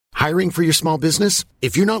Hiring for your small business?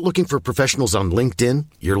 If you're not looking for professionals on LinkedIn,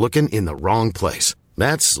 you're looking in the wrong place.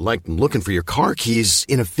 That's like looking for your car keys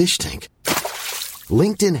in a fish tank.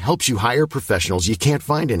 LinkedIn helps you hire professionals you can't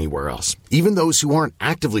find anywhere else, even those who aren't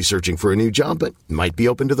actively searching for a new job but might be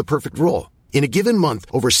open to the perfect role. In a given month,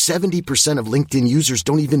 over 70% of LinkedIn users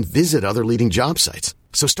don't even visit other leading job sites.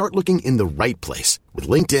 So start looking in the right place. With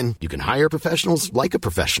LinkedIn, you can hire professionals like a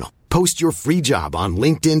professional. Post your free job on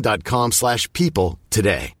linkedin.com/people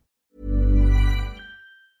today.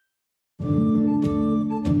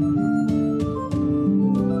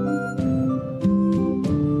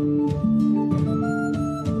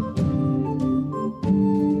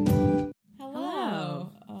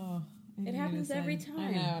 Every time.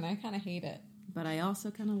 I know, and I kind of hate it. But I also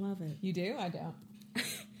kind of love it. You do? I don't.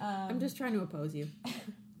 I'm just trying to oppose you.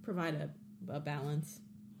 Provide a balance.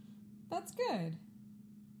 That's good.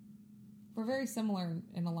 We're very similar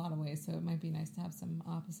in a lot of ways, so it might be nice to have some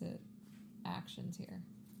opposite actions here.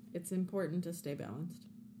 It's important to stay balanced.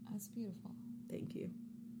 That's beautiful. Thank you.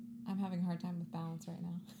 I'm having a hard time with balance right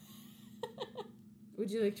now. Would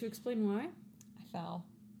you like to explain why? I fell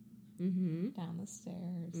down the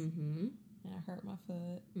stairs. And I hurt my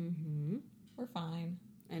foot. We're fine.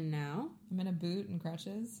 And now? I'm in a boot and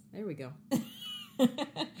crutches. There we go.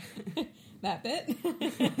 That bit?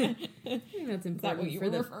 I think that's important. Is that what you were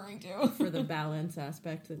referring to? For the balance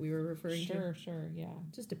aspect that we were referring to. Sure, yeah.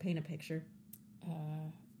 Just to paint a picture.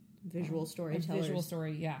 Visual storytellers. Visual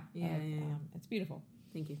story, yeah. Yeah. It's beautiful.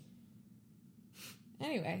 Thank you.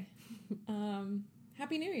 Anyway,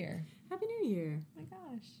 Happy New Year. Happy New Year. Oh my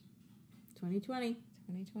gosh. 2020.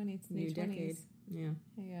 2020, it's the new 20s. decade. Yeah.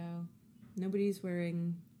 Heyo. Nobody's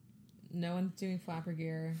wearing... No one's doing flapper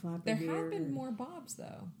gear. There have been more bobs,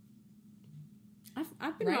 though.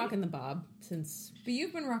 I've been rocking the bob since... But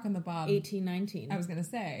you've been rocking the bob... 1819. I was going to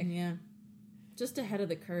say. Yeah. Just ahead of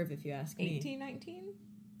the curve, if you ask me. 1819?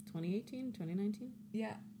 2018? 2019?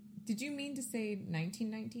 Yeah. Did you mean to say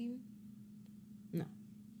 1919? No.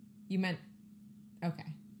 You meant... Okay.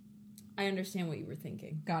 I understand what you were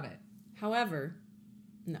thinking. Got it. However,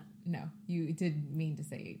 no. No, you did mean to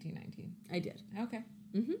say 1819. I did. Okay.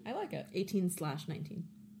 I like it. 18/19.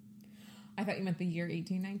 I thought you meant the year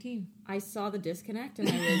 1819. I saw the disconnect and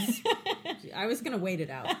I was going to wait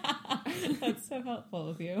it out. That's so helpful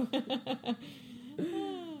of you.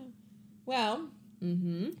 Well,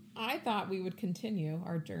 I thought we would continue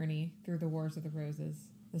our journey through the Wars of the Roses,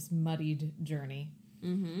 this muddied journey.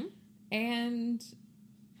 And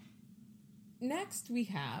next we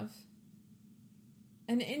have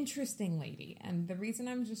an interesting lady. And the reason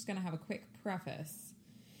I'm just going to have a quick preface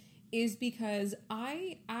is because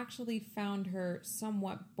I actually found her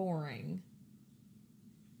somewhat boring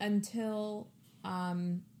until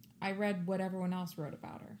I read what everyone else wrote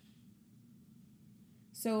about her.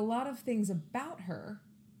 So a lot of things about her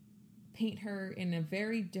paint her in a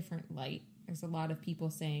very different light. There's a lot of people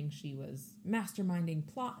saying she was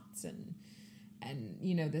masterminding plots and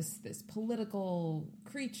you know, this political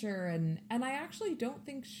creature, and I actually don't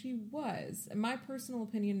think she was. My personal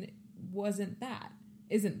opinion isn't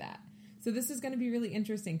that. So this is going to be really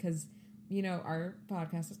interesting because, you know, our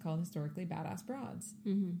podcast is called Historically Badass Broads.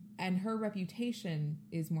 And her reputation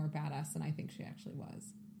is more badass than I think she actually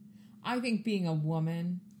was. I think being a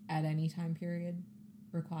woman at any time period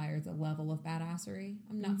requires a level of badassery.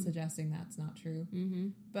 I'm not suggesting that's not true.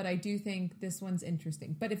 But I do think this one's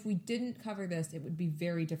interesting. But if we didn't cover this, it would be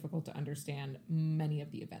very difficult to understand many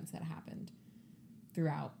of the events that happened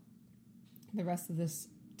throughout the rest of this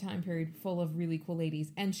time period full of really cool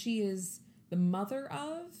ladies. And she is the mother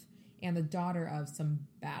of and the daughter of some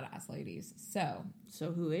badass ladies. So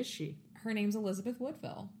who is she? Her name's Elizabeth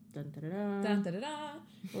Woodville. Dun, da, da, da. Dun, da, da, da.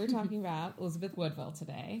 We're talking about Elizabeth Woodville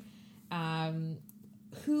today.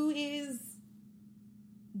 Who is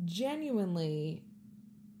genuinely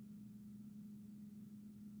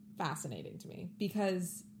fascinating to me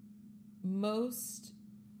because most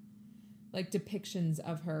depictions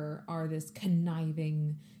of her are this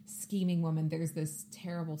conniving, scheming woman. There's this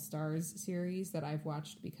Terrible Stars series that I've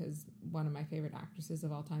watched because one of my favorite actresses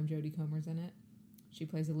of all time, Jodie Comer's in it. She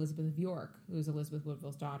plays Elizabeth of York, who is Elizabeth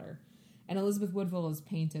Woodville's daughter. And Elizabeth Woodville is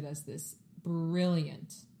painted as this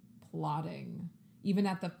brilliant, plotting, even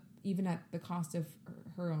at the cost of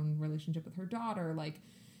her own relationship with her daughter, like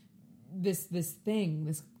this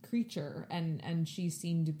creature, and she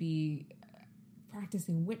seemed to be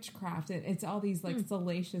practicing witchcraft. It's all these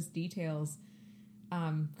salacious details.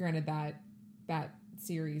 Granted that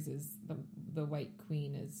series is the White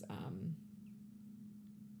Queen is,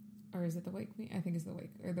 or is it the White Queen? I think it's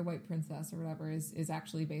the White Princess or whatever is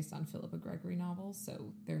actually based on Philippa Gregory novels,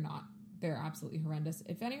 so they're not They're absolutely horrendous.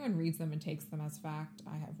 If anyone reads them and takes them as fact,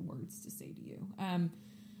 I have words to say to you.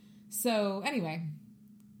 So anyway,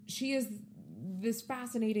 she is this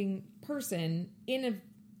fascinating person in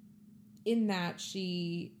that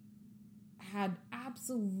she had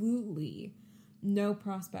absolutely no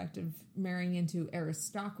prospect of marrying into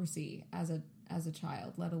aristocracy as a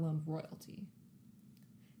child, let alone royalty.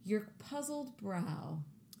 Your puzzled brow.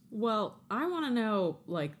 Well, I want to know,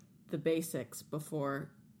 like, the basics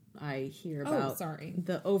before I hear about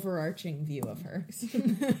the overarching view of her.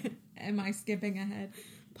 Am I skipping ahead?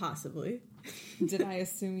 Possibly. Did I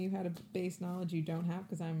assume you had a base knowledge you don't have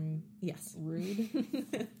because I'm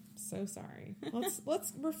rude? So sorry.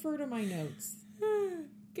 Let's refer to my notes.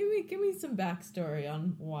 Give me some backstory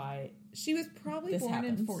on why she was probably born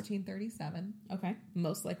happens. in 1437. Okay,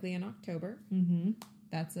 most likely in October. Mm-hmm.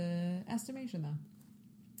 That's a estimation though.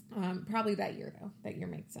 Probably that year though. That year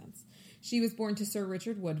makes sense. She was born to Sir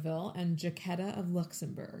Richard Woodville and Jacquetta of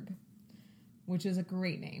Luxembourg, which is a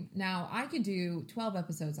great name. Now I could do 12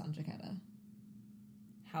 episodes on Jacquetta.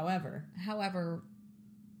 However,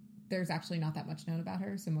 there's actually not that much known about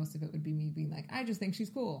her, so most of it would be me being like, I just think she's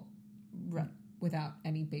cool. Right. Without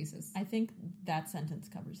any basis. I think that sentence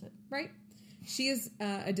covers it. Right. She is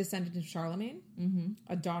a descendant of Charlemagne,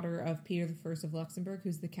 a daughter of Peter I of Luxembourg,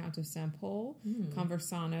 who's the Count of Saint-Pol,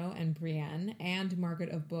 Conversano, and Brienne, and Margaret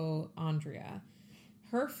of Bois-Andrea.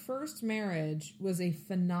 Her first marriage was a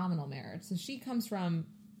phenomenal marriage. So she comes from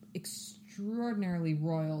extraordinarily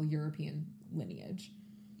royal European lineage.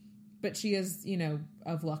 But she is,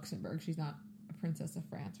 of Luxembourg. She's not a princess of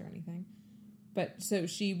France or anything. But so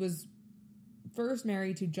she was first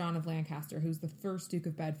married to John of Lancaster, who's the first Duke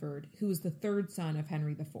of Bedford, who was the third son of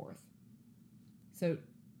Henry IV. So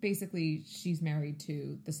basically, she's married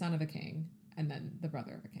to the son of a king and then the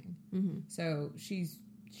brother of a king. Mm-hmm. So she's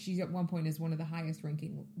at one point is one of the highest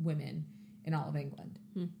ranking women in all of England,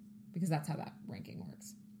 because that's how that ranking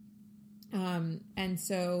works. And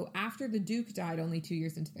so after the Duke died only 2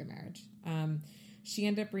 years into their marriage, she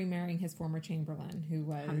ended up remarrying his former chamberlain, who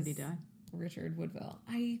was... How did he die? Richard Woodville.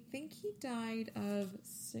 I think he died of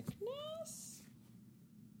sickness.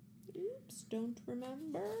 Oops, don't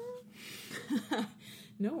remember.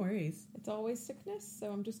 No worries. It's always sickness,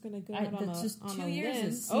 so I'm just going to go out on that's just 2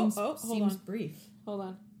 years. Hold Seems on. brief. Hold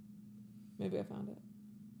on. Maybe I found it.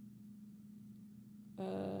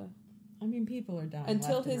 People are dying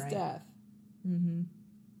until left and his right. death.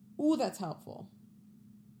 Mm-hmm. Ooh, that's helpful.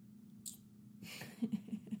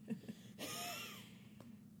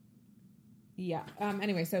 Yeah.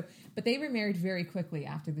 Anyway, but they remarried very quickly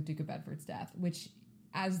after the Duke of Bedford's death, which,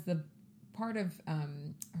 as the part of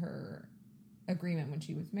her agreement when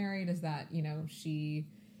she was married, is that she,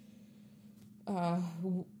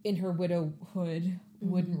 in her widowhood,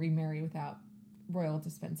 wouldn't remarry without royal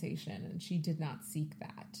dispensation, and she did not seek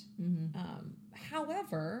that. Mm-hmm.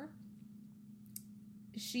 However,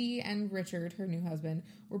 she and Richard, her new husband,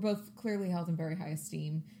 were both clearly held in very high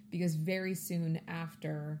esteem, because very soon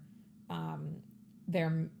after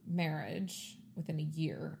their marriage, within a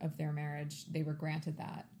year of their marriage, they were granted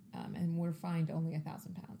that and were fined only £1,000,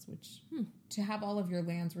 which to have all of your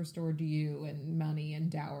lands restored to you and money and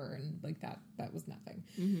dower and like that was nothing.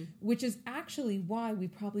 Mm-hmm. Which is actually why we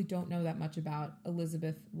probably don't know that much about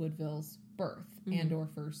Elizabeth Woodville's birth and or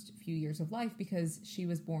first few years of life, because she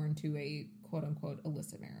was born to a quote-unquote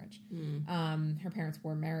illicit marriage. Her parents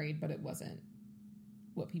were married, but it wasn't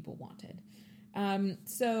what people wanted.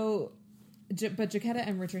 But Jacquetta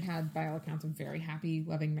and Richard had, by all accounts, a very happy,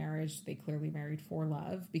 loving marriage. They clearly married for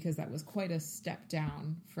love, because that was quite a step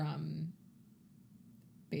down from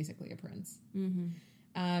basically a prince. Mm-hmm.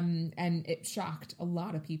 And it shocked a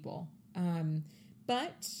lot of people.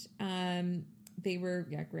 But they were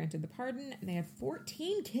granted the pardon, and they had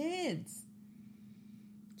 14 kids.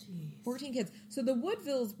 Jeez. 14 kids. So the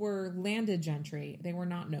Woodvilles were landed gentry. They were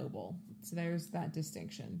not noble. So there's that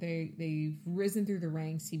distinction. They've risen through the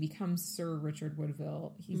ranks. He becomes Sir Richard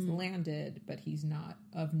Woodville. He's landed, but he's not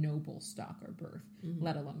of noble stock or birth,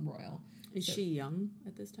 let alone royal. Is she young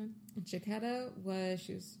at this time? Jacquetta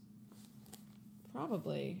she was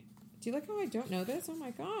probably... Do you like how I don't know this? Oh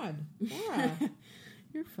my God. Laura.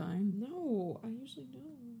 You're fine. No, I usually know.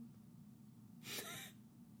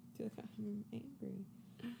 Do you like how I'm angry?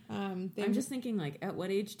 I'm just thinking, like, at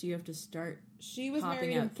what age do you have to start? She was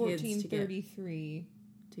married in 1433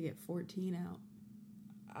 to get 14 out.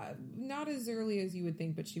 Not as early as you would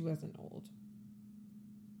think, but she wasn't old.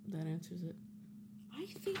 That answers it. I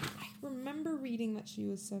think I remember reading that she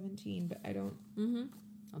was 17, but I don't.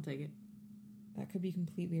 I'll take it. That could be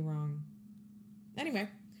completely wrong. Anyway,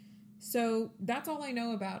 so that's all I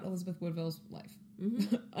know about Elizabeth Woodville's life.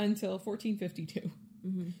 until 1452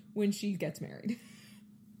 when she gets married.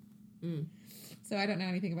 So I don't know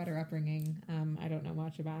anything about her upbringing. I don't know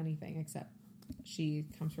much about anything except she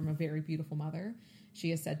comes from a very beautiful mother.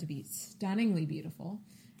 She is said to be stunningly beautiful.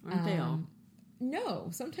 Aren't they all? No,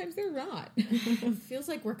 sometimes they're not. Feels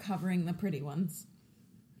like we're covering the pretty ones.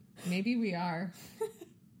 Maybe we are.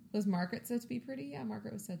 Was Margaret said to be pretty? Yeah,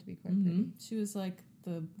 Margaret was said to be quite pretty. She was like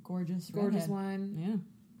the gorgeous one.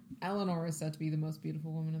 Yeah. Eleanor is said to be the most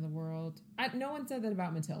beautiful woman in the world. No one said that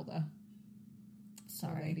about Matilda.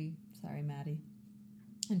 Sorry, Maddie.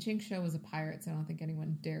 And Chink Sho was a pirate, so I don't think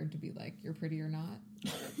anyone dared to be like, you're pretty or not.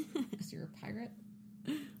 Because you're a pirate.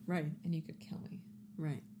 Right. And you could kill me.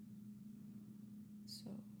 Right.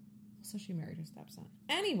 So she married her stepson.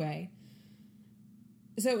 Anyway,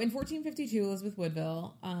 so in 1452, Elizabeth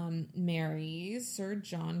Woodville marries Sir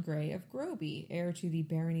John Grey of Groby, heir to the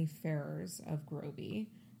Barony Ferrers of Groby.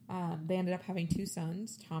 They ended up having 2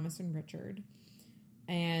 sons, Thomas and Richard.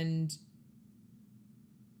 And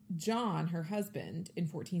John, her husband, in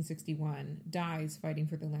 1461, dies fighting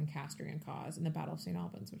for the Lancastrian cause in the Battle of St.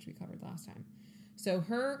 Albans, which we covered last time. So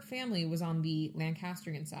her family was on the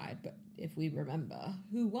Lancastrian side, but if we remember,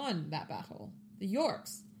 who won that battle? The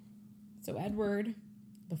Yorks. So Edward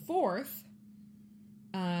IV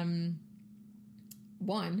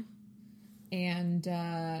won, and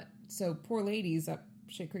so poor lady's up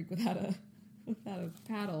shit creek without a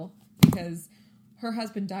paddle because her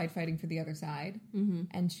husband died fighting for the other side,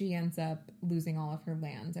 and she ends up losing all of her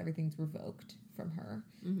lands. Everything's revoked from her,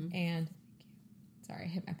 and sorry, I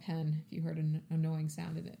hit my pen. If you heard an annoying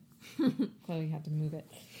sound in it, Chloe had to move it.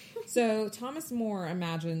 So Thomas More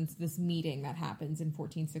imagines this meeting that happens in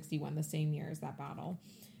 1461, the same year as that battle,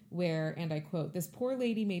 where, and I quote, "This poor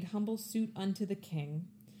lady made humble suit unto the king,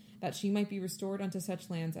 that she might be restored unto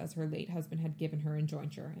such lands as her late husband had given her in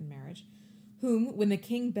jointure in marriage, whom, when the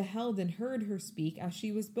king beheld and heard her speak, as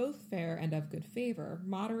she was both fair and of good favour,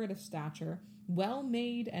 moderate of stature, well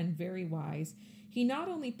made and very wise, he not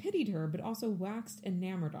only pitied her, but also waxed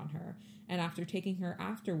enamoured on her, and after taking her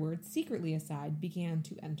afterwards secretly aside, began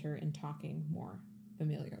to enter in talking more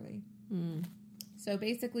familiarly." So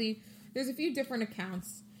basically, there's a few different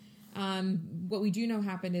accounts. What we do know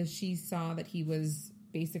happened is she saw that he was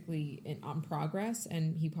basically on progress,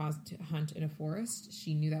 and he paused to hunt in a forest.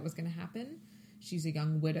 She knew that was going to happen. She's a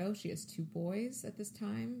young widow. She has 2 boys at this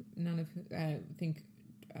time. None of who, I think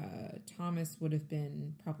Thomas would have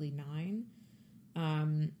been probably 9.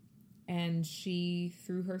 And she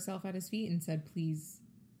threw herself at his feet and said, "Please,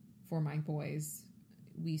 for my boys,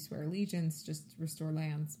 we swear allegiance, just restore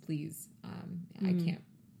lands, please. I can't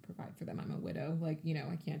provide for them. I'm a widow. I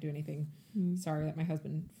can't do anything. Sorry that my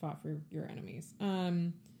husband fought for your enemies.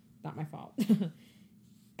 Not my fault."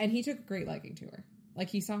 And he took a great liking to her.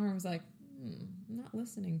 He saw her and was like, I'm not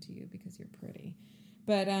listening to you because you're pretty.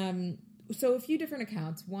 But, so a few different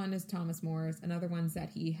accounts. One is Thomas More's. Another one's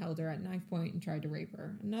that he held her at knife point and tried to rape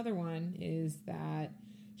her. Another one is that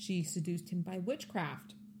she seduced him by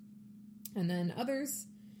witchcraft. And then others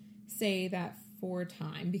say that for a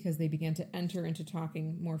time, because they began to enter into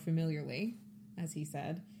talking more familiarly, as he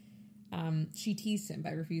said, she teased him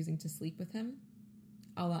by refusing to sleep with him,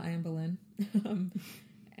 a la Anne Boleyn.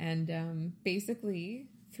 And basically,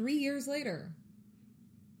 3 years later,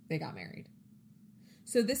 they got married.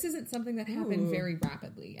 So this isn't something that happened very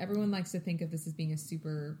rapidly. Everyone likes to think of this as being a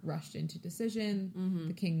super rushed into decision.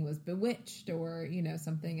 The king was bewitched or,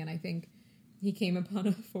 something. And I think he came upon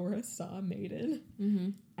a forest, saw a maiden.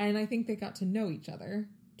 And I think they got to know each other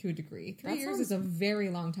to a degree. 3 years is a very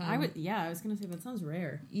long time. I was going to say, that sounds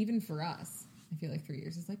rare. Even for us. I feel like 3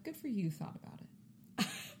 years is good for you, thought about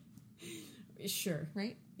it. Sure.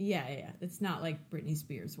 Right? Yeah. It's not like Britney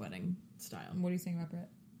Spears' wedding style. What are you saying about Brit?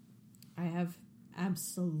 I have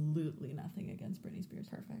absolutely nothing against Britney Spears.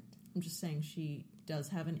 Perfect. I'm just saying she does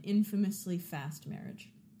have an infamously fast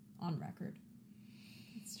marriage on record.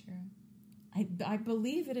 That's true. I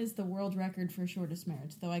believe it is the world record for shortest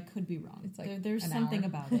marriage, though I could be wrong. It's there's something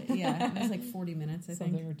about it. Yeah, it was 40 minutes, I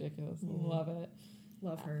think. Something ridiculous. Love it.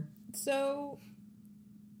 Love her. So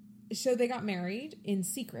they got married in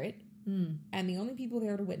secret, and the only people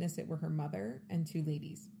there to witness it were her mother and 2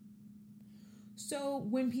 ladies. So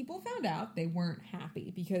when people found out, they weren't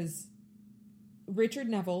happy because Richard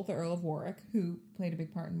Neville, the Earl of Warwick, who played a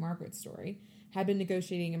big part in Margaret's story, had been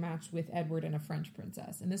negotiating a match with Edward and a French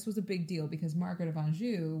princess. And this was a big deal because Margaret of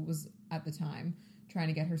Anjou was, at the time, trying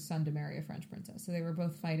to get her son to marry a French princess. So they were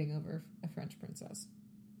both fighting over a French princess.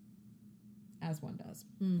 As one does.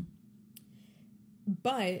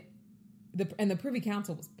 But, the Privy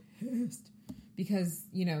Council was pissed because,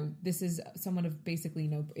 you know, this is somewhat of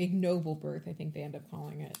basically ignoble birth, I think they end up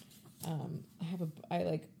calling it.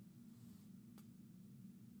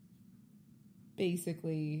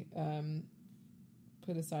 Basically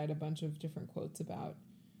put aside a bunch of different quotes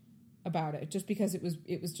about it, just because it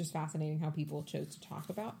was just fascinating how people chose to talk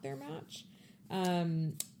about their match.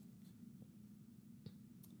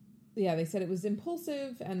 They said it was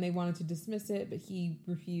impulsive and they wanted to dismiss it, but he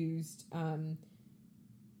refused.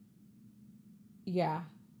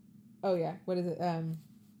 What is it?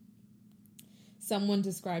 Someone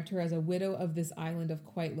described her as a widow of this island of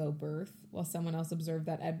quite low birth, while someone else observed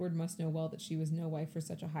that Edward must know well that she was no wife for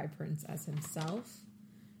such a high prince as himself.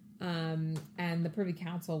 And the Privy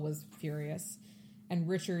Council was furious. And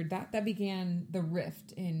Richard, that began the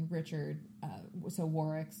rift in Richard, so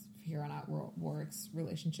Warwick's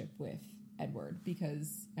relationship with Edward,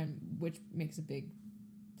 which makes a big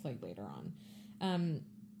play later on.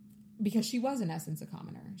 Because she was, in essence, a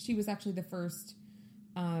commoner. She was actually the first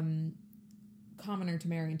commoner to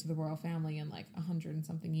marry into the royal family in like 100 and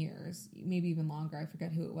something years, maybe even longer. I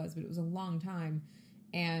forget who it was, but it was a long time.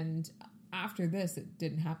 And after this, it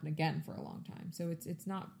didn't happen again for a long time. So it's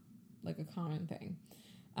not like a common thing.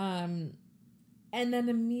 And then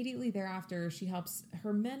immediately thereafter, she helps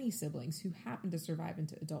her many siblings who happen to survive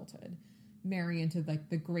into adulthood marry into like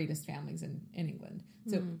the greatest families in England.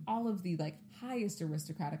 So all of the like highest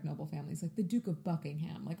aristocratic noble families, like the Duke of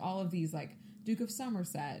Buckingham, like all of these, like Duke of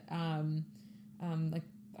Somerset, like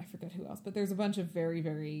I forget who else, but there's a bunch of very,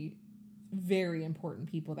 very, very important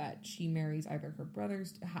people that she marries, either her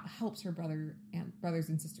brothers, helps her brothers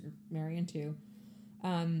and sisters marry into,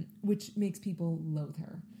 which makes people loathe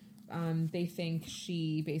her. They think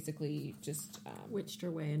she basically just witched her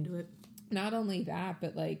way into it. Not only that,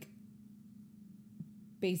 but like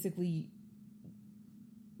basically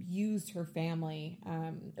used her family,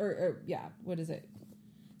 what is it?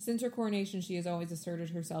 Since her coronation, she has always asserted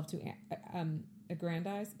herself to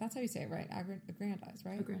aggrandize. That's how you say it, right? Aggrandize,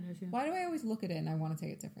 right? Aggrandize, yeah. Why do I always look at it and I want to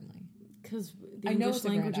say it differently? Because the English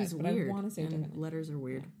language is weird. I want to say it differently. Letters are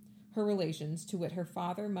weird. Yeah. Her relations, to wit, her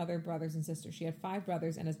father, mother, brothers, and sisters. She had 5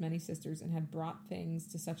 brothers and as many sisters, and had brought things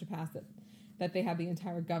to such a pass that they had the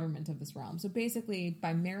entire government of this realm. So basically,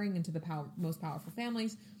 by marrying into the most powerful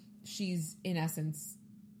families, she's, in essence,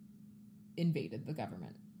 invaded the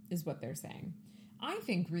government, is what they're saying. I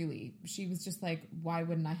think, really, she was just like, why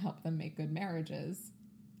wouldn't I help them make good marriages?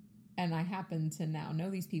 And I happen to now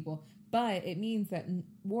know these people. But it means that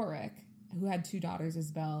Warwick, who had 2 daughters,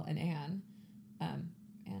 Isabel and Anne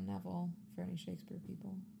Neville, for any Shakespeare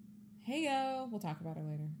people. Hey-o! We'll talk about her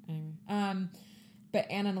later. Anyway. But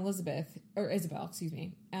Anne and Isabel,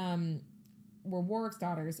 were Warwick's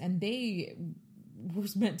daughters, and they were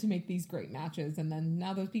meant to make these great matches, and then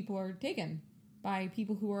now those people are taken by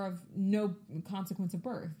people who are of no consequence of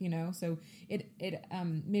birth, you know? So it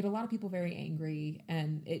made a lot of people very angry,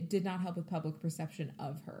 and it did not help with public perception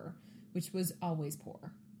of her, which was always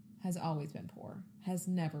poor, has always been poor, has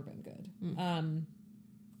never been good.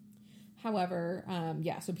 However,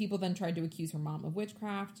 so people then tried to accuse her mom of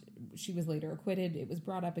witchcraft. She was later acquitted. It was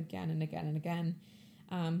brought up again and again and again.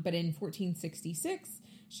 But in 1466,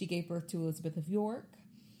 she gave birth to Elizabeth of York.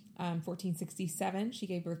 1467, she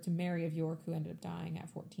gave birth to Mary of York, who ended up dying at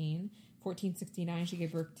 14. 1469, she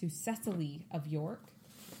gave birth to Cecily of York.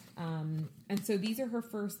 And so these are her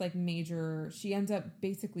first, like, major... She ends up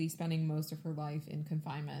basically spending most of her life in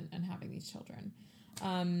confinement and having these children.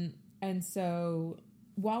 And so...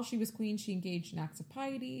 While she was queen, she engaged in acts of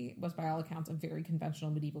piety, was by all accounts a very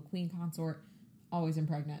conventional medieval queen consort, always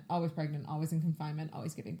pregnant, always in confinement,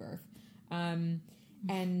 always giving birth.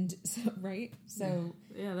 And so, right? So...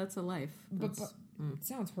 Yeah, that's a life. But it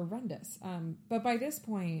sounds horrendous. But by this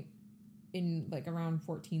point, in like around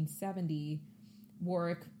 1470,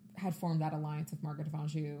 Warwick had formed that alliance with Margaret of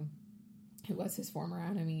Anjou, who was his former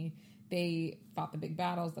enemy. They fought the big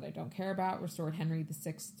battles that I don't care about, restored Henry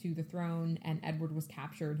VI to the throne, and Edward was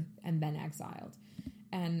captured and then exiled.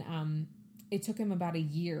 And it took him about a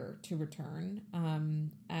year to return,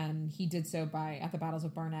 and he did so at the battles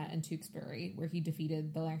of Barnet and Tewkesbury, where he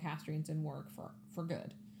defeated the Lancastrians in Warwick for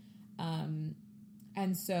good.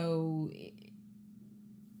 And so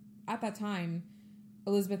at that time,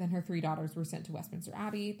 Elizabeth and her 3 daughters were sent to Westminster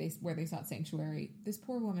Abbey, where they sought sanctuary. This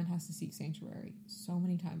poor woman has to seek sanctuary so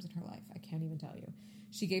many times in her life. I can't even tell you.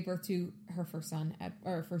 She gave birth to her first son,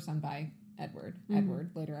 by Edward. Edward,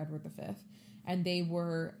 later Edward V. And they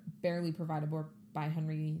were barely provided for by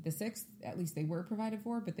Henry VI. At least they were provided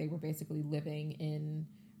for, but they were basically living in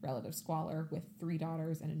relative squalor with 3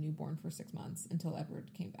 daughters and a newborn for 6 months until Edward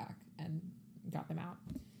came back and got them out.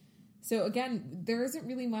 So again, there isn't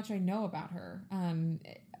really much I know about her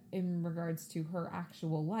in regards to her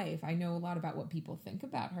actual life. I know a lot about what people think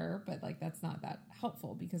about her, but like that's not that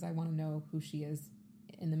helpful because I want to know who she is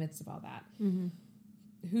in the midst of all that. Mm-hmm.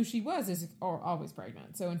 Who she was is always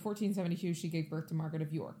pregnant. So in 1472, she gave birth to Margaret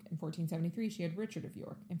of York. In 1473, she had Richard of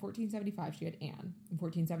York. In 1475, she had Anne. In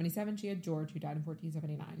 1477, she had George, who died in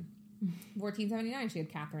 1479. In 1479, she had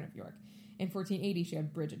Catherine of York. In 1480, she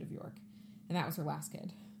had Bridget of York. And that was her last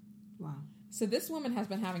kid. Wow. So this woman has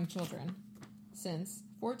been having children since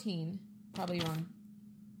 14, probably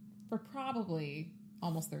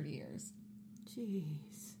almost 30 years.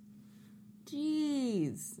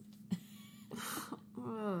 Jeez.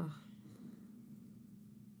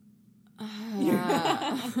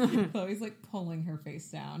 Chloe's like pulling her face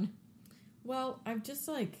down. Well, I've just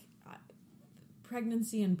like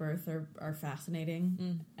pregnancy and birth are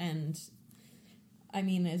fascinating, and I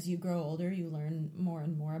mean, as you grow older, you learn more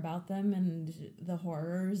and more about them and the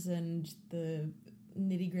horrors and the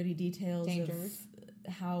nitty-gritty details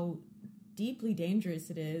of how deeply dangerous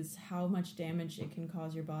it is, how much damage it can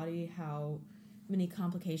cause your body, how many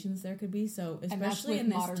complications there could be. So especially in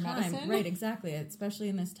this time, medicine. Right, exactly. Especially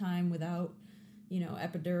in this time without,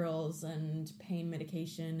 epidurals and pain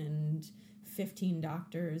medication and 15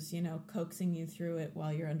 doctors, coaxing you through it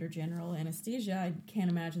while you're under general anesthesia. I can't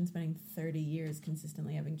imagine spending 30 years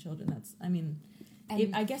consistently having children.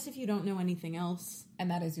 I guess if you don't know anything else,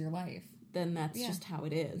 and that is your life, then that's just how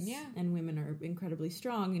it is. Yeah. And women are incredibly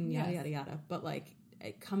strong and yada, yada, yada. But like,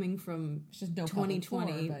 coming from just no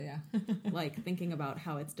 2020, but yeah. Like thinking about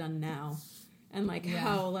how it's done now and like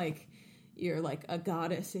how like you're like a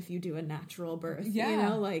goddess if you do a natural birth,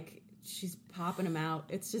 like she's popping them out.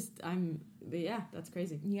 It's just, that's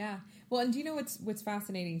crazy. Yeah. Well, and do you know what's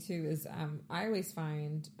fascinating too is I always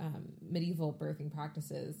find medieval birthing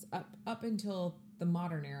practices up until the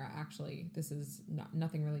modern era, actually, this is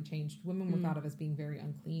nothing really changed. Women were thought of as being very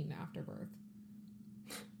unclean after birth.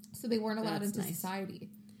 So they weren't allowed into society.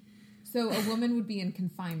 So a woman would be in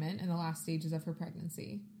confinement in the last stages of her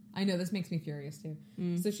pregnancy. I know this makes me furious too.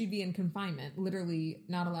 So she'd be in confinement, literally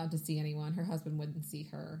not allowed to see anyone. Her husband wouldn't see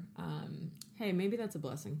her. Hey, maybe that's a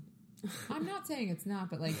blessing. I'm not saying it's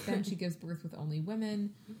not, but like then she gives birth with only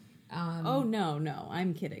women. No,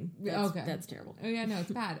 I'm kidding. That's terrible. Oh yeah, no,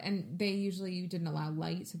 it's bad. And they usually didn't allow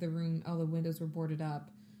light, so all the windows were boarded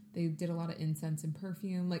up. They did a lot of incense and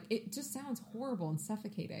perfume. Like, it just sounds horrible and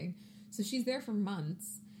suffocating. So she's there for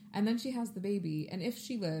months, and then she has the baby. And if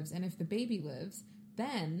she lives, and if the baby lives,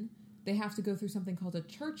 then they have to go through something called a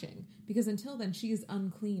churching, because until then, she is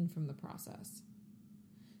unclean from the process.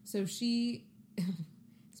 So she,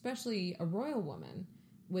 especially a royal woman,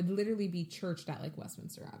 would literally be churched at, like,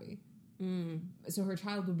 Westminster Abbey. So her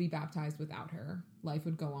child would be baptized without her. Life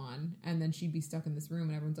would go on, and then she'd be stuck in this room,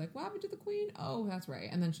 and everyone's like, what happened to the queen? Oh, that's right.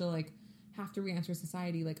 And then she'll, like, have to re-enter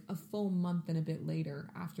society, like, a full month and a bit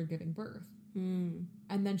later after giving birth. And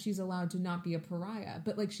then she's allowed to not be a pariah.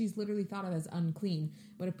 But, like, she's literally thought of as unclean.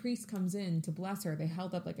 When a priest comes in to bless her, they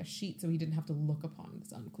held up, like, a sheet so he didn't have to look upon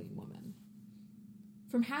this unclean woman.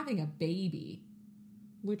 From having a baby.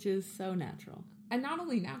 Which is so natural. And not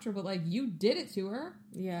only natural, but, like, you did it to her.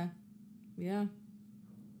 Yeah. Yeah.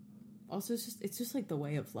 Also, it's just like the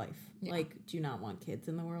way of life. Yeah. Like, do you not want kids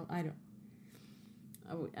in the world? I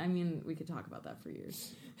mean, we could talk about that for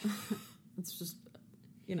years. It's just,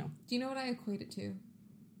 Do you know what I equate it to?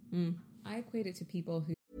 I equate it to people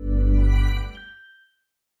who...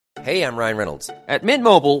 Hey, I'm Ryan Reynolds. At Mint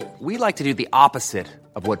Mobile, we like to do the opposite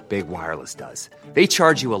of what Big Wireless does. They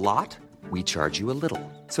charge you a lot. We charge you a little.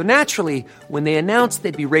 So naturally, when they announced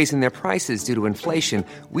they'd be raising their prices due to inflation,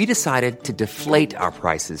 we decided to deflate our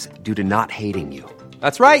prices due to not hating you.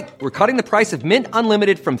 That's right. We're cutting the price of Mint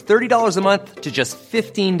Unlimited from $30 a month to just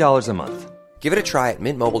 $15 a month. Give it a try at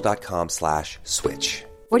mintmobile.com/switch.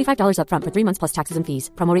 $45 up front for 3 months plus taxes and fees.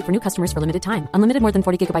 Promo rate for new customers for limited time. Unlimited more than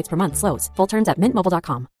 40 gigabytes per month. Slows full terms at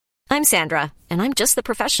mintmobile.com. I'm Sandra, and I'm just the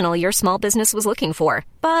professional your small business was looking for.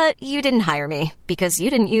 But you didn't hire me because you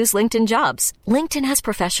didn't use LinkedIn Jobs. LinkedIn has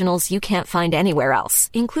professionals you can't find anywhere else,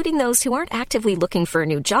 including those who aren't actively looking for a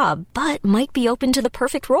new job, but might be open to the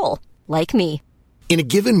perfect role, like me. In a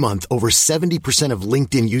given month, over 70% of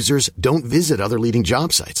LinkedIn users don't visit other leading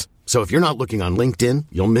job sites. So if you're not looking on LinkedIn,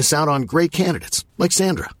 you'll miss out on great candidates like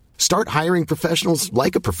Sandra. Start hiring professionals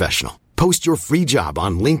like a professional. Post your free job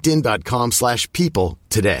on linkedin.com/people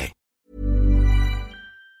today.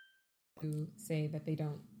 Who say that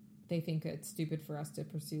they think it's stupid for us to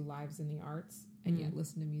pursue lives in the arts and yet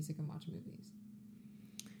listen to music and watch movies.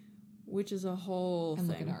 Which is a whole and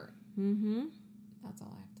thing. Look at art. Mm-hmm. That's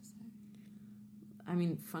all I have to say. I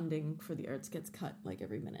mean, funding for the arts gets cut like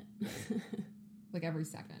every minute. Like every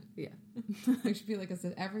second. Yeah. There should be like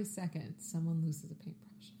every second someone loses a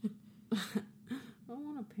paintbrush. I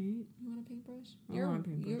want to paint. You want a paintbrush? I want a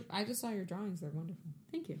paintbrush. I just saw your drawings. They're wonderful.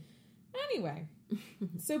 Thank you. Anyway,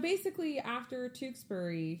 so basically after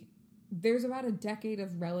Tewkesbury, there's about a decade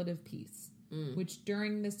of relative peace, which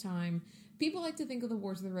during this time, people like to think of the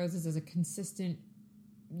Wars of the Roses as a consistent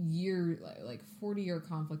year, like 40-year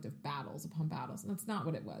conflict of battles upon battles. And that's not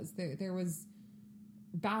what it was. There was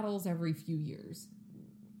battles every few years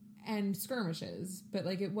and skirmishes, but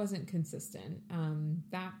like it wasn't consistent.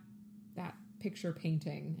 That picture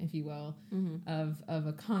painting, if you will, of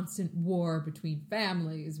a constant war between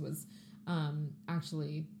families was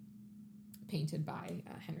actually painted by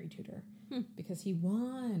Henry Tudor because he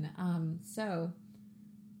won. So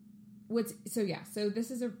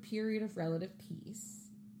this is a period of relative peace.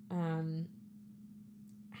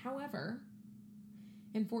 However,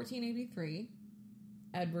 in 1483,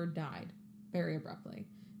 Edward died very abruptly.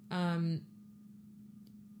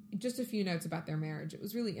 Just a few notes about their marriage. It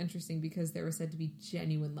was really interesting because there was said to be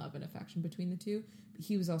genuine love and affection between the two. But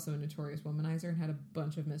he was also a notorious womanizer and had a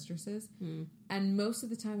bunch of mistresses. And most of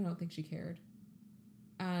the time, I don't think she cared.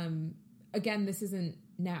 Again, this isn't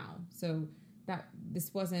now. So that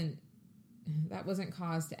wasn't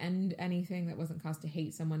cause to end anything. That wasn't cause to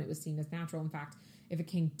hate someone. It was seen as natural. In fact, if a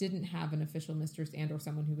king didn't have an official mistress and or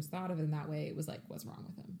someone who was thought of in that way, it was like, what's wrong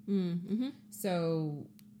with him? So,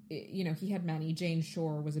 he had many. Jane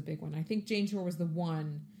Shore was a big one. I think Jane Shore was the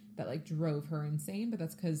one that like drove her insane, but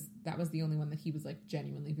that's because that was the only one that he was like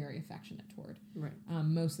genuinely very affectionate toward. Right.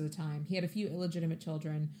 Most of the time. He had a few illegitimate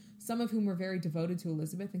children, some of whom were very devoted to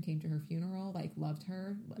Elizabeth and came to her funeral, like loved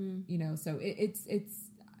her, so it's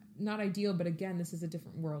not ideal, but again, this is a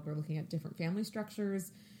different world. We're looking at different family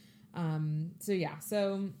structures. So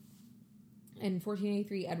in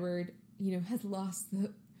 1483, Edward, has lost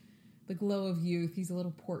the glow of youth. He's a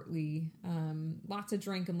little portly, lots of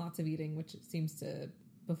drink and lots of eating, which seems to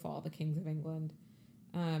befall the kings of England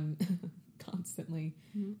constantly,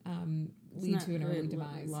 lead to an early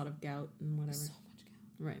demise. A lot of gout and whatever. So much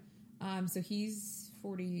gout. Right. So he's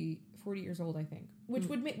 40 years old, I think, which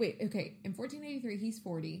would make, in 1483, he's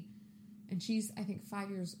 40 and she's, I think, 5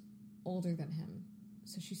 years older than him.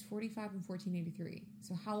 So she's 45 in 1483.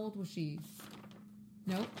 So how old was she?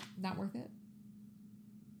 Nope, not worth it.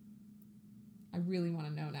 I really want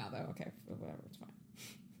to know now, though. Okay, whatever, it's fine.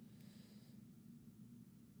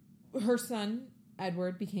 Her son,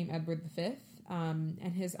 Edward, became Edward V,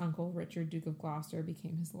 and his uncle, Richard, Duke of Gloucester,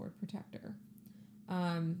 became his Lord Protector.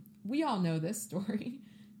 We all know this story,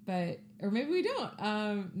 or maybe we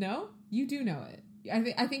don't. No? You do know it.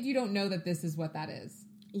 I think you don't know that this is what that is.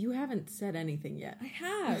 You haven't said anything yet. I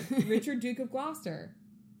have. Richard, Duke of Gloucester,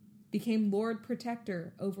 became Lord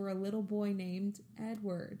Protector over a little boy named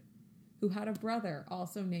Edward, who had a brother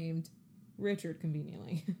also named Richard,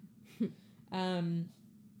 conveniently.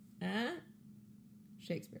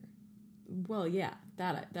 Shakespeare. Well, yeah,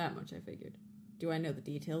 that much I figured. Do I know the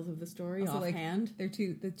details of the story also, offhand? The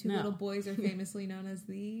two little boys are famously known as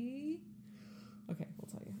the... Okay, we'll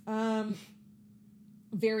tell you.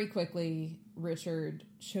 Very quickly, Richard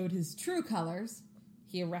showed his true colors.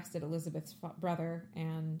 He arrested Elizabeth's brother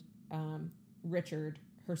and Richard,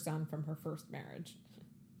 her son from her first marriage.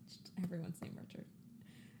 Everyone's named Richard.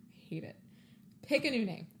 I hate it. Pick a new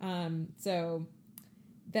name. So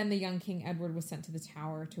then the young King Edward was sent to the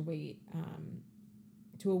Tower to await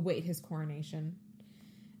his coronation.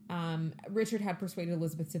 Richard had persuaded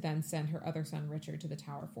Elizabeth to then send her other son Richard to the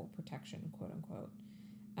Tower for protection, quote unquote.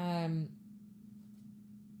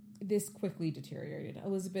 This quickly deteriorated.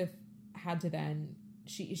 Elizabeth had to then,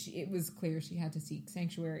 it was clear she had to seek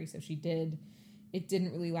sanctuary, so she did. It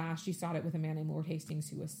didn't really last. She sought it with a man named Lord Hastings,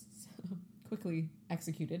 who was quickly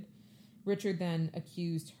executed. Richard then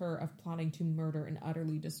accused her of plotting to murder and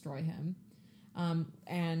utterly destroy him.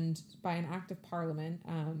 And by an act of Parliament,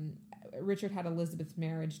 Richard had Elizabeth's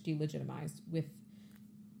marriage delegitimized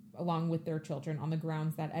along with their children on the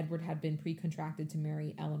grounds that Edward had been pre-contracted to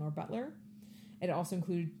marry Eleanor Butler. It also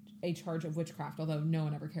included a charge of witchcraft, although no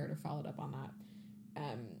one ever cared or followed up on that.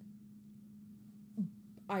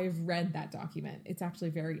 I've read that document. It's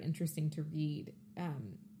actually very interesting to read.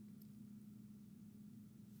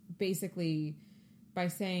 Basically, by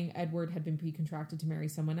saying Edward had been pre-contracted to marry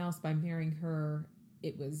someone else, by marrying her,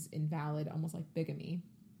 it was invalid, almost like bigamy.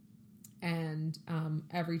 And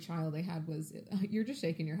every child they had was, you're just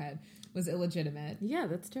shaking your head, was illegitimate. Yeah,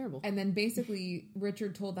 that's terrible. And then basically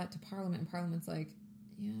Richard told that to Parliament, and Parliament's like,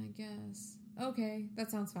 yeah, I guess. Okay,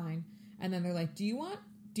 that sounds fine. And then they're like, do you want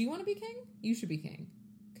to be king? You should be king,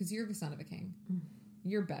 because you're the son of a king.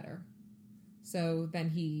 you're better. So then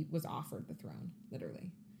he was offered the throne,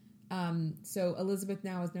 literally. So Elizabeth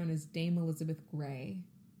now is known as Dame Elizabeth Grey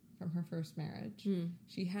from her first marriage.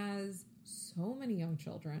 She has so many young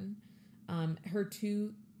children. Her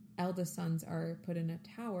 2 eldest sons are put in a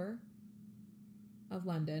tower of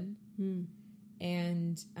London.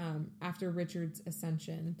 And after Richard's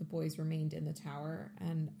ascension, the boys remained in the tower.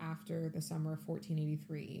 And after the summer of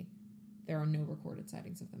 1483, there are no recorded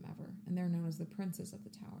sightings of them ever. And they're known as the princes of the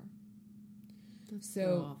tower. That's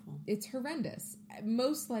so awful. It's horrendous.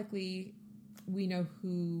 Most likely, we know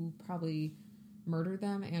who probably murdered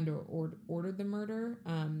them and or ordered the murder.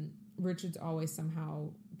 Richard's always somehow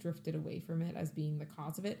drifted away from it as being the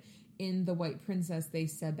cause of it. In The White Princess, they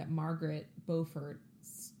said that Margaret Beaufort /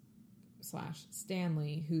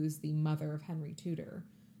 Stanley, who's the mother of Henry Tudor,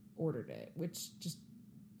 ordered it, which just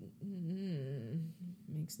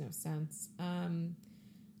makes no sense.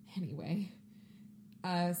 Anyway,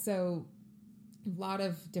 so a lot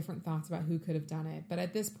of different thoughts about who could have done it, but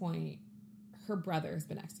at this point, her brother has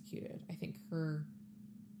been executed. I think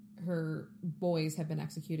her boys have been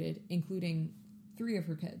executed, including 3 of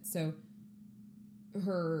her kids. So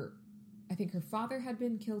I think her father had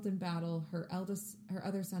been killed in battle, her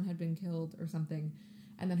other son had been killed or something,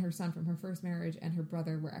 and then her son from her first marriage and her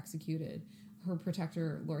brother were executed. Her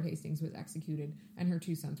protector, Lord Hastings, was executed, and her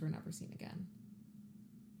 2 sons were never seen again.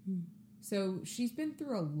 So she's been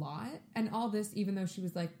through a lot, and all this, even though she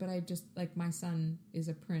was like, but I just, like, my son is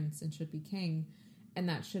a prince and should be king, and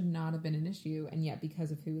that should not have been an issue, and yet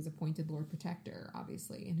because of who was appointed Lord Protector,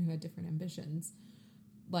 obviously, and who had different ambitions,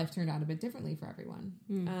 life turned out a bit differently for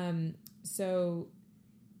everyone. So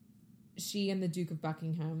she and the Duke of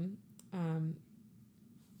Buckingham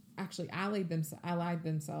actually allied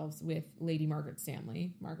themselves with Lady Margaret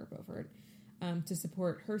Stanley, Margaret Beaufort, to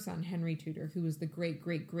support her son, Henry Tudor, who was the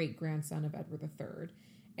great-great-great-grandson of Edward III,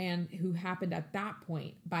 and who happened at that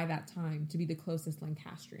point, by that time, to be the closest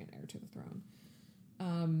Lancastrian heir to the throne.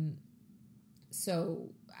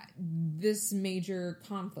 So this major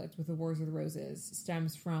conflict with the Wars of the Roses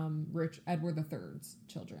stems from Edward III's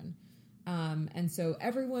children. And so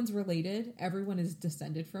everyone's related. Everyone is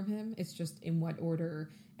descended from him. It's just in what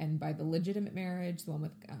order and by the legitimate marriage, the one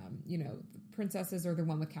with, the princesses, or the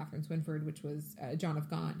one with Catherine Swynford, which was John of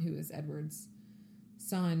Gaunt, who is Edward's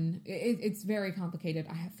son. It's very complicated.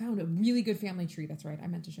 I have found a really good family tree. That's right. I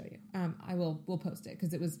meant to show you. We'll post it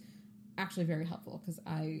because it was actually very helpful, because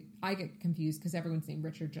I get confused because everyone's named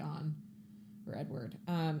Richard, John, or Edward.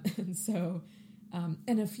 And so...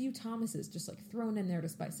 and a few Thomases just like thrown in there to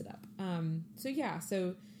spice it up.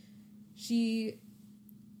 So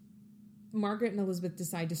Margaret and Elizabeth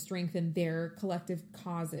decide to strengthen their collective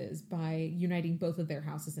causes by uniting both of their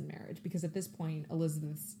houses in marriage, because at this point,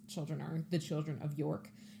 Elizabeth's children are the children of York,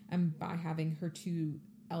 and by having her 2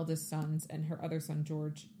 eldest sons and her other son,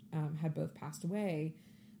 George, had all passed away,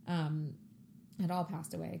 her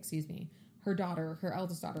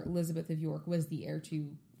eldest daughter, Elizabeth of York, was the heir to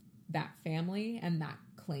that family and that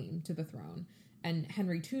claim to the throne. And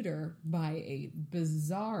Henry Tudor, by a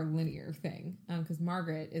bizarre linear thing, because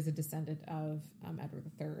Margaret is a descendant of Edward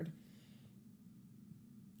III,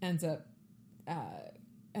 ends up,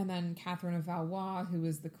 and then Catherine of Valois, who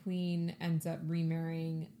was the queen, ends up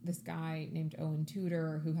remarrying this guy named Owen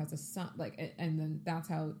Tudor, who has a son, and then that's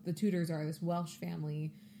how the Tudors are this Welsh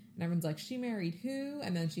family. And everyone's like, she married who?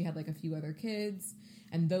 And then she had a few other kids.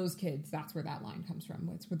 And those kids, that's where that line comes from.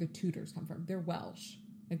 It's where the Tudors come from. They're Welsh,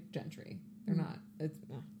 gentry. They're not.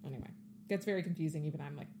 Anyway, gets very confusing. Even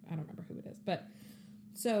I'm I don't remember who it is. But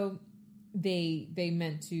so they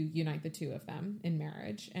meant to unite the 2 of them in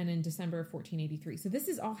marriage. And in December of 1483. So this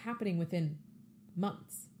is all happening within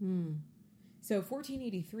months. So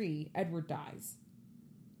 1483, Edward dies.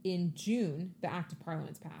 In June, the Act of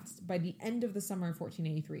Parliament's passed. By the end of the summer of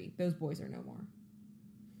 1483, those boys are no more.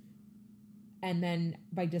 And then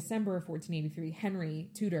by December of 1483, Henry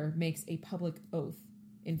Tudor makes a public oath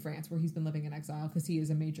in France, where he's been living in exile because he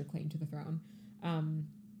is a major claim to the throne,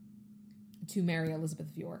 to marry Elizabeth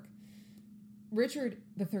of York. Richard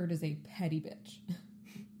III is a petty bitch.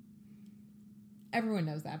 Everyone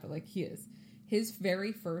knows that, but he is. His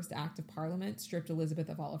very first Act of Parliament stripped Elizabeth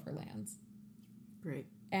of all of her lands. Great.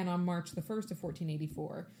 And on March the 1st of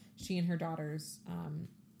 1484, she and her daughters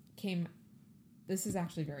came... This is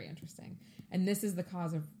actually very interesting. And this is the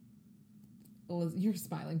cause of... You're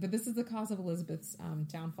smiling, but this is the cause of Elizabeth's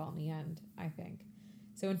downfall in the end, I think.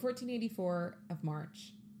 So in 1484 of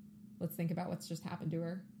March, let's think about what's just happened to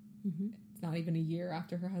her. Mm-hmm. It's not even a year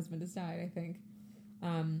after her husband has died, I think.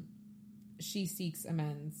 She seeks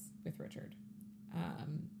amends with Richard.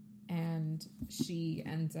 And she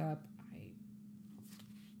ends up...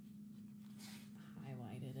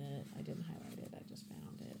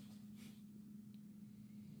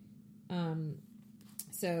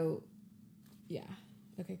 So, yeah.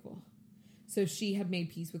 Okay, cool. So she had made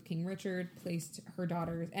peace with King Richard, placed her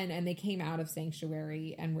daughters, and they came out of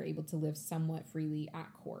sanctuary and were able to live somewhat freely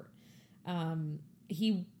at court.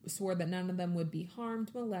 He swore that none of them would be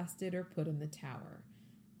harmed, molested, or put in the Tower.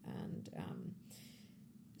 And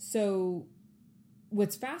so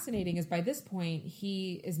what's fascinating is by this point,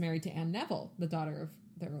 he is married to Anne Neville, the daughter of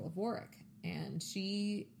the Earl of Warwick. And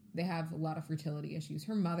they have a lot of fertility issues.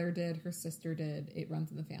 Her mother did, her sister did. It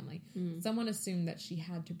runs in the family. Someone assumed that she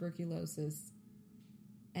had tuberculosis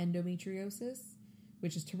endometriosis,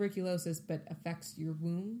 which is tuberculosis but affects your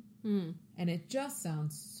womb. And it just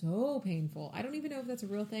sounds so painful. I don't even know if that's a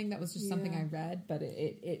real thing. That was just something I read, but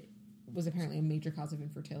it was apparently a major cause of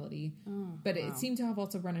infertility. But it seemed to have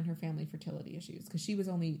also run in her family fertility issues because she was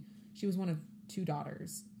one of 2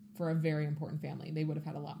 daughters for a very important family. They would have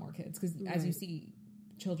had a lot more kids because as you see,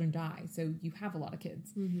 children die, so you have a lot of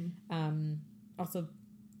kids. Also,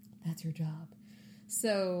 that's your job.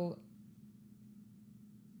 So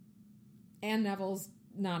Anne Neville's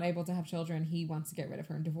not able to have children. He wants to get rid of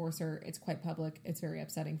her and divorce her. It's quite public. It's very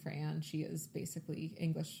upsetting for Anne. She is basically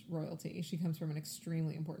English royalty. She comes from an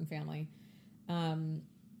extremely important family. And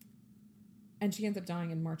she ends up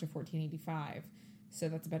dying in March of 1485. So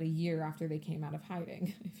that's about a year after they came out of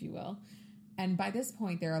hiding, if you will. And by this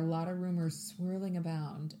point, there are a lot of rumors swirling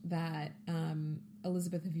about that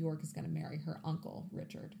Elizabeth of York is going to marry her uncle,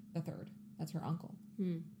 Richard III. That's her uncle.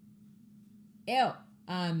 Ew.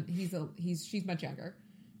 She's much younger,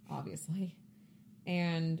 obviously.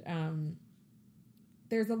 And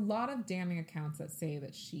there's a lot of damning accounts that say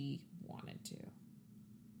that she wanted to.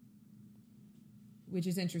 Which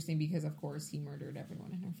is interesting because, of course, he murdered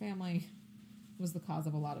everyone in her family, was the cause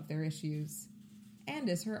of a lot of their issues, and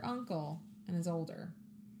is her uncle. And is older.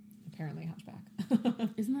 Apparently a hunchback.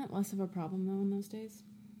 Isn't that less of a problem, though, in those days?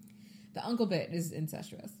 The uncle bit is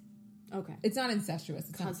incestuous. Okay. It's not incestuous.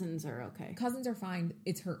 Cousins are okay. Cousins are fine.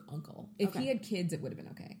 It's her uncle. If he had kids, it would have been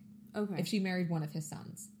okay. Okay. If she married one of his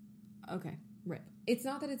sons. Okay. Rip. It's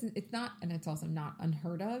not that it's not, and it's also not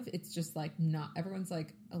unheard of. It's just like not, everyone's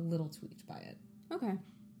like a little tweaked by it. Okay.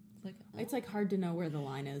 It's like hard to know where the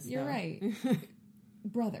line is. You're though. right.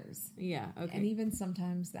 Brothers. Yeah, okay. And even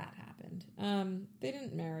sometimes that happened. They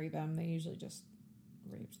didn't marry them. They usually just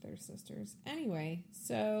raped their sisters. Anyway,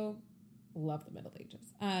 so love the Middle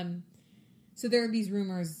Ages. So there are these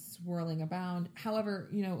rumors swirling about. However,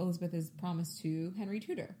 Elizabeth is promised to Henry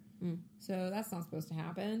Tudor. So that's not supposed to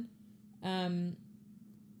happen. And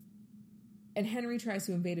Henry tries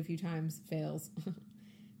to invade a few times, fails.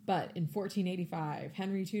 But in 1485,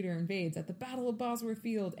 Henry Tudor invades at the Battle of Bosworth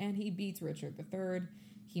Field, and he beats Richard III.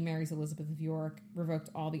 He marries Elizabeth of York, revoked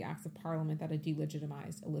all the acts of Parliament that had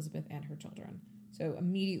delegitimized Elizabeth and her children. So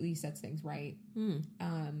immediately sets things right.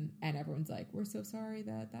 And everyone's like, we're so sorry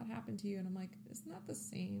that happened to you. And I'm like, it's not the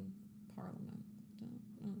same Parliament.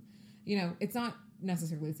 It's not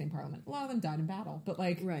necessarily the same Parliament. A lot of them died in battle, but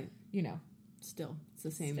right. Still, it's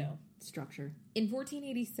the same structure. In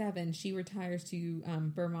 1487, she retires to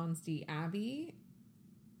Bermondsey Abbey,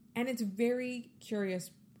 and it's very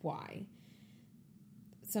curious why.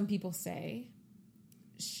 Some people say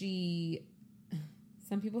she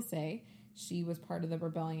was part of the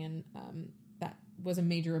rebellion that was a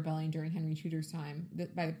major rebellion during Henry Tudor's time.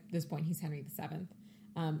 By this point, he's Henry VII.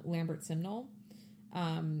 Lambert Simnel,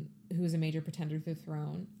 who is a major pretender to the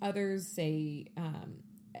throne. Others say,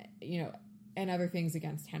 and other things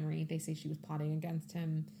against Henry. They say she was plotting against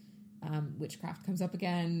him. Witchcraft comes up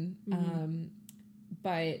again.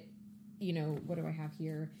 But, what do I have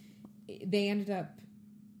here? They ended up,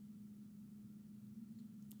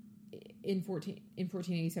 in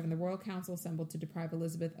 1487, the Royal Council assembled to deprive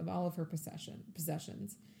Elizabeth of all of her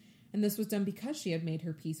possessions. And this was done because she had made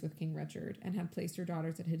her peace with King Richard and had placed her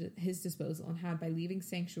daughters at his disposal and had, by leaving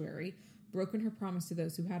sanctuary, broken her promise to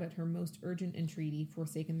those who had at her most urgent entreaty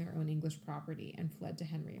forsaken their own English property and fled to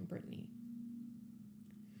Henry in Brittany.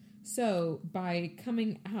 So, by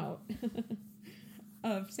coming out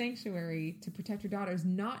of sanctuary to protect her daughters,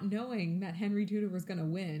 not knowing that Henry Tudor was going to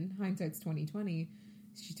win, hindsight's 2020,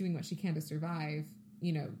 she's doing what she can to survive,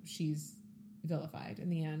 she's vilified in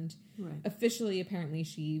the end. Right. Officially, apparently,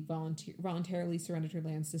 she voluntarily surrendered her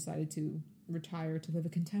lands, decided to retire to live a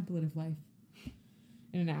contemplative life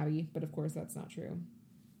in an abbey, but of course that's not true.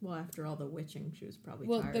 Well, after all the witching, she was probably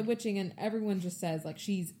tired. The witching, and everyone just says,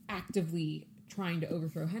 she's actively trying to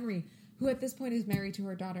overthrow Henry, who at this point is married to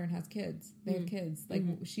her daughter and has kids. They have kids.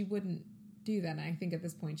 She wouldn't do that, and I think at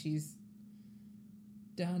this point she's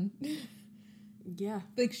done. Yeah.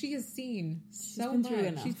 She has seen so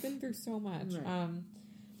much. She's been through so much. Right.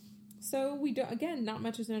 So we don't, again, not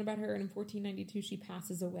much is known about her. And in 1492, she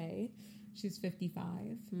passes away. She's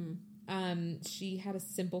 55. She had a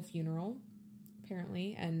simple funeral,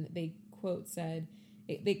 apparently. And they, quote, said,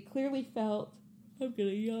 they clearly felt, I'm gonna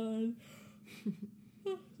yawn.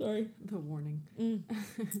 Sorry. The warning.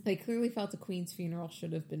 They clearly felt the queen's funeral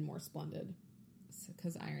should have been more splendid.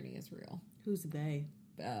 Because irony is real. Who's they?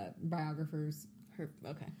 Biographers.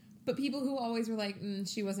 Okay. But people who always were like,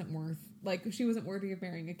 she wasn't worthy of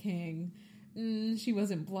marrying a king. She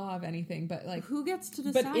wasn't blah of anything. But like, who gets to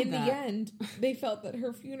decide that? But in the end, they felt that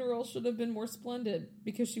her funeral should have been more splendid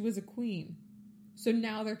because she was a queen. So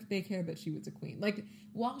now they care that she was a queen. Like,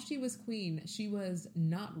 while she was queen, she was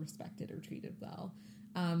not respected or treated well.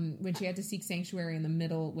 When she had to seek sanctuary in the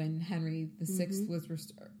middle when Henry VI was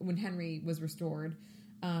restored. Henry VI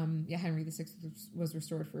was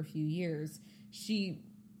restored for a few years.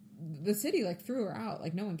 The city like threw her out.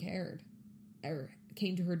 Like, no one cared or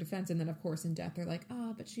came to her defense. And then, of course, in death, they're like,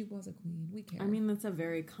 but she was a queen. We care. I mean, that's a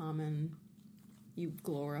very common, you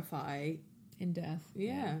glorify in death.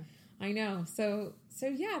 Yeah. I know. So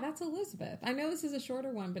yeah, that's Elizabeth. I know this is a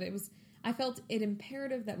shorter one, but I felt it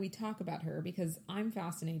imperative that we talk about her because I'm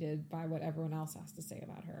fascinated by what everyone else has to say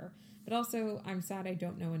about her. But also, I'm sad I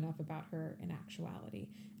don't know enough about her in actuality.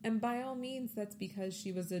 And by all means, that's because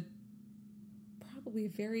she was probably a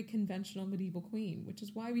very conventional medieval queen, which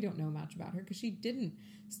is why we don't know much about her, because she didn't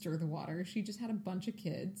stir the water. She just had a bunch of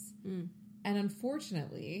kids and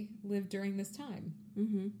unfortunately lived during this time.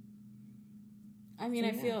 Mm-hmm. I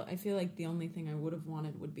mean, so, I feel like the only thing I would have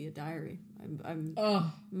wanted would be a diary.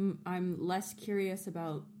 I'm less curious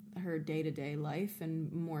about her day-to-day life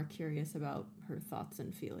and more curious about her thoughts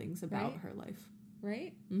and feelings about her life.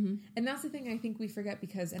 Right? Mm-hmm. And that's the thing I think we forget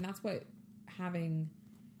and that's what having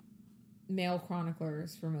male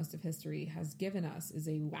chroniclers for most of history has given us is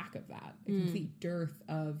a lack of that, a complete dearth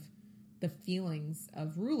of the feelings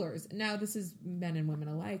of rulers. Now, this is men and women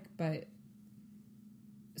alike, but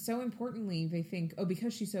so importantly, they think,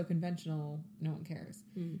 because she's so conventional, no one cares.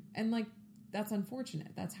 And like, that's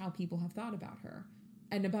unfortunate. That's how people have thought about her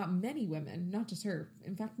and about many women, not just her.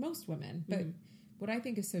 In fact, most women. But what I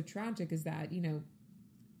think is so tragic is that,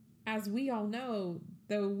 as we all know,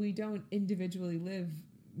 though we don't individually live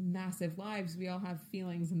massive lives, we all have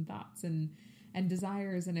feelings and thoughts and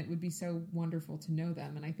desires, and it would be so wonderful to know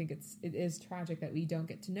them. And I think it is tragic that we don't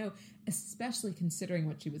get to know, especially considering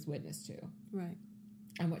what she was witness to. Right.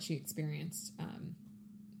 And what she experienced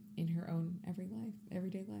in her own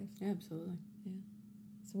everyday life. Absolutely. Yeah.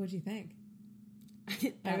 So what'd you think?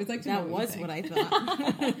 I would like to know what I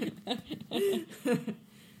thought.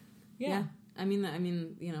 Yeah. I mean,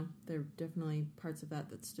 there are definitely parts of that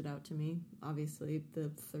stood out to me. Obviously,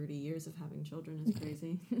 the 30 years of having children is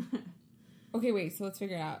crazy. Okay, wait. So let's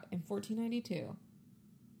figure it out. In 1492,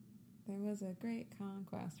 there was a great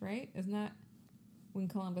conquest, right? Isn't that when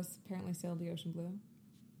Columbus apparently sailed the ocean blue?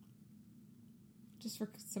 Just for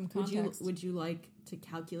some context. Would you like to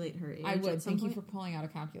calculate her age? I would. Thank you for pulling out a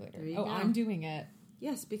calculator. Go. I'm doing it.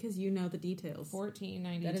 Yes, because you know the details.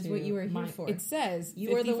 1492. That is what you are here for. It says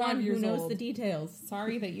you are the one who knows the details.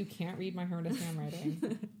 Sorry that you can't read my horrendous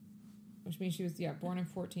handwriting. Which means she was, born in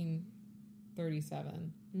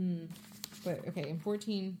 1437. But, okay,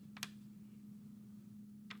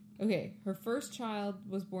 Okay, her first child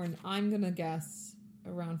was born, I'm going to guess,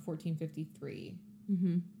 around 1453.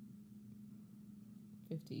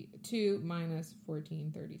 52 minus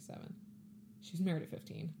 1437. She's married at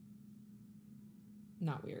 15.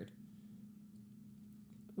 Not weird.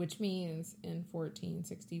 Which means in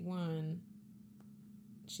 1461,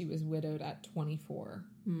 she was widowed at 24.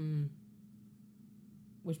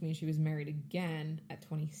 Which means she was married again at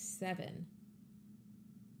 27.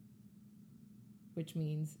 Which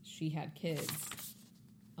means she had kids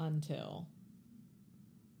until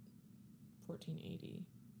 1480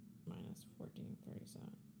 minus 1437.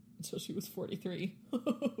 Until she was 43.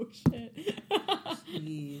 Oh, shit.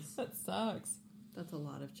 Jeez. That sucks. That's a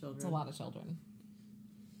lot of children. It's a lot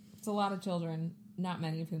of children. Not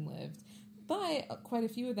many of whom lived. But quite a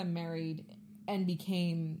few of them married and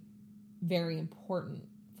became very important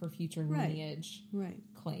for future lineage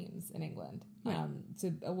claims in England. Right.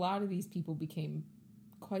 So a lot of these people became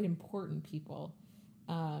quite important people.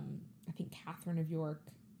 I think Catherine of York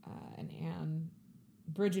and Anne.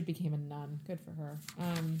 Bridget became a nun. Good for her.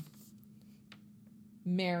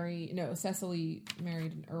 Cecily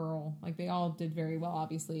married an earl. Like, they all did very well,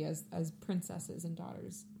 obviously, as princesses and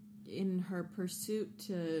daughters. In her pursuit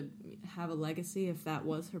to have a legacy, if that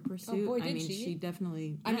was her pursuit, did she? She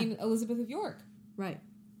definitely... I mean, Elizabeth of York. Right.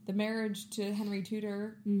 the marriage to Henry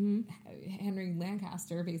Tudor, Henry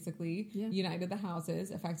Lancaster, basically united the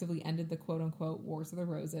houses, effectively ended the quote unquote Wars of the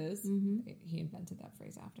Roses. He invented that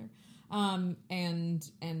phrase after, and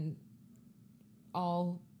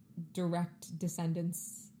all direct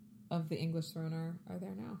descendants of the English throne are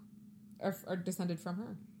there now, are descended from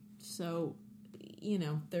her. So, you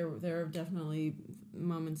know, there are definitely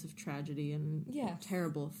moments of tragedy and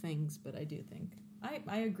terrible things, but I do think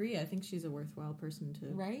I agree. I think she's a worthwhile person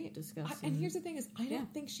to discuss. And here's the thing: is I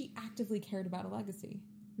don't think she actively cared about a legacy.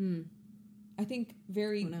 I think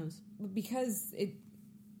who knows, because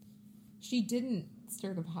she didn't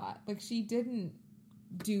stir the pot. Like, she didn't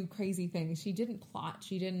do crazy things. She didn't plot.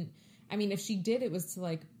 She didn't. I mean, if she did, it was to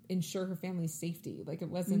like ensure her family's safety. Like, it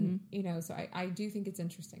wasn't, you know. So I do think it's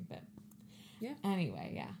interesting, but. Yeah.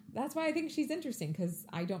 Anyway, yeah. That's why I think she's interesting, because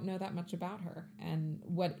I don't know that much about her. And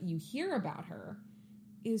what you hear about her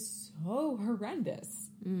is so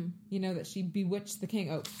horrendous. You know, that she bewitched the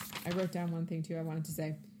king. Oh, I wrote down one thing, too, I wanted to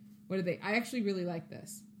say. I actually really like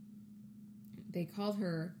this. They called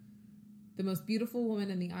her the most beautiful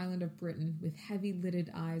woman in the island of Britain, with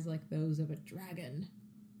heavy-lidded eyes like those of a dragon.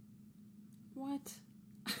 What?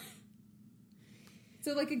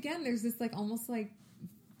 So, like, again, there's this, like, almost like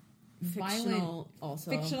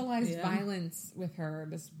fictionalized violence with her,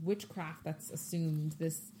 this witchcraft that's assumed,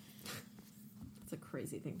 this... It's a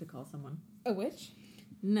crazy thing to call someone. A witch?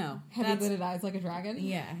 No. Heavy-lidded eyes like a dragon?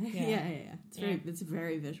 Yeah. It's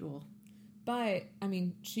very visual. But, I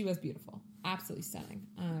mean, she was beautiful. Absolutely stunning.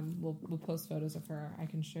 We'll post photos of her. I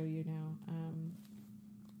can show you now.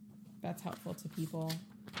 That's helpful to people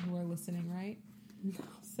who are listening, right? No.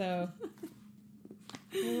 So,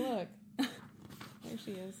 look. There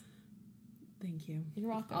she is. Thank you. You're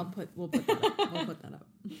welcome. We'll put that up. We'll put that up.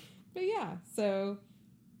 But yeah, so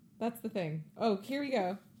that's the thing. Oh, here we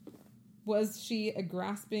go. Was she a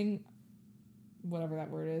grasping, whatever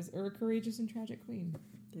that word is, or a courageous and tragic queen?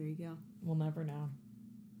 There you go. We'll never know.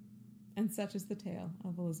 And such is the tale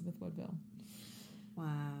of Elizabeth Woodville.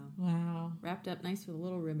 Wow. Wrapped up nice with a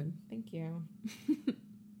little ribbon. Thank you.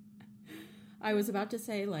 I was about to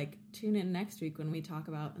say, like, tune in next week when we talk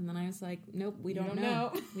about, and then I was like, nope, we don't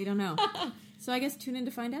know. We don't know. So I guess tune in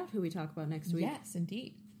to find out who we talk about next week. Yes,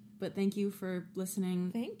 indeed. But thank you for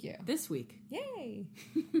listening. Thank you. This week. Yay.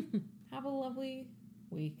 Have a lovely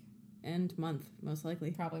week. And month, most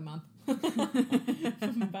likely. Probably month.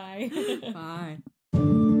 Bye. Bye.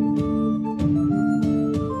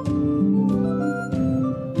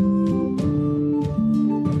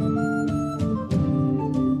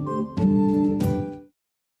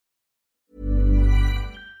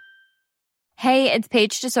 Hey, it's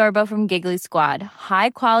Paige DeSorbo from Giggly Squad.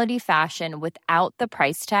 High quality fashion without the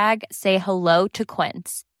price tag. Say hello to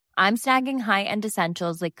Quince. I'm snagging high-end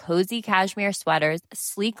essentials like cozy cashmere sweaters,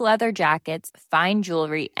 sleek leather jackets, fine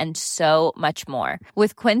jewelry, and so much more.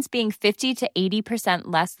 With Quince being 50 to 80%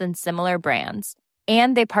 less than similar brands.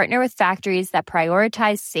 And they partner with factories that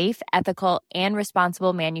prioritize safe, ethical, and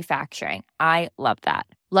responsible manufacturing. I love that.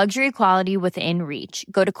 Luxury quality within reach.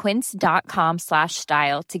 Go to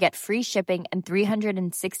quince.com/style to get free shipping and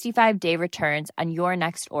 365-day returns on your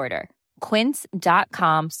next order.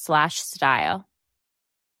 Quince.com/style.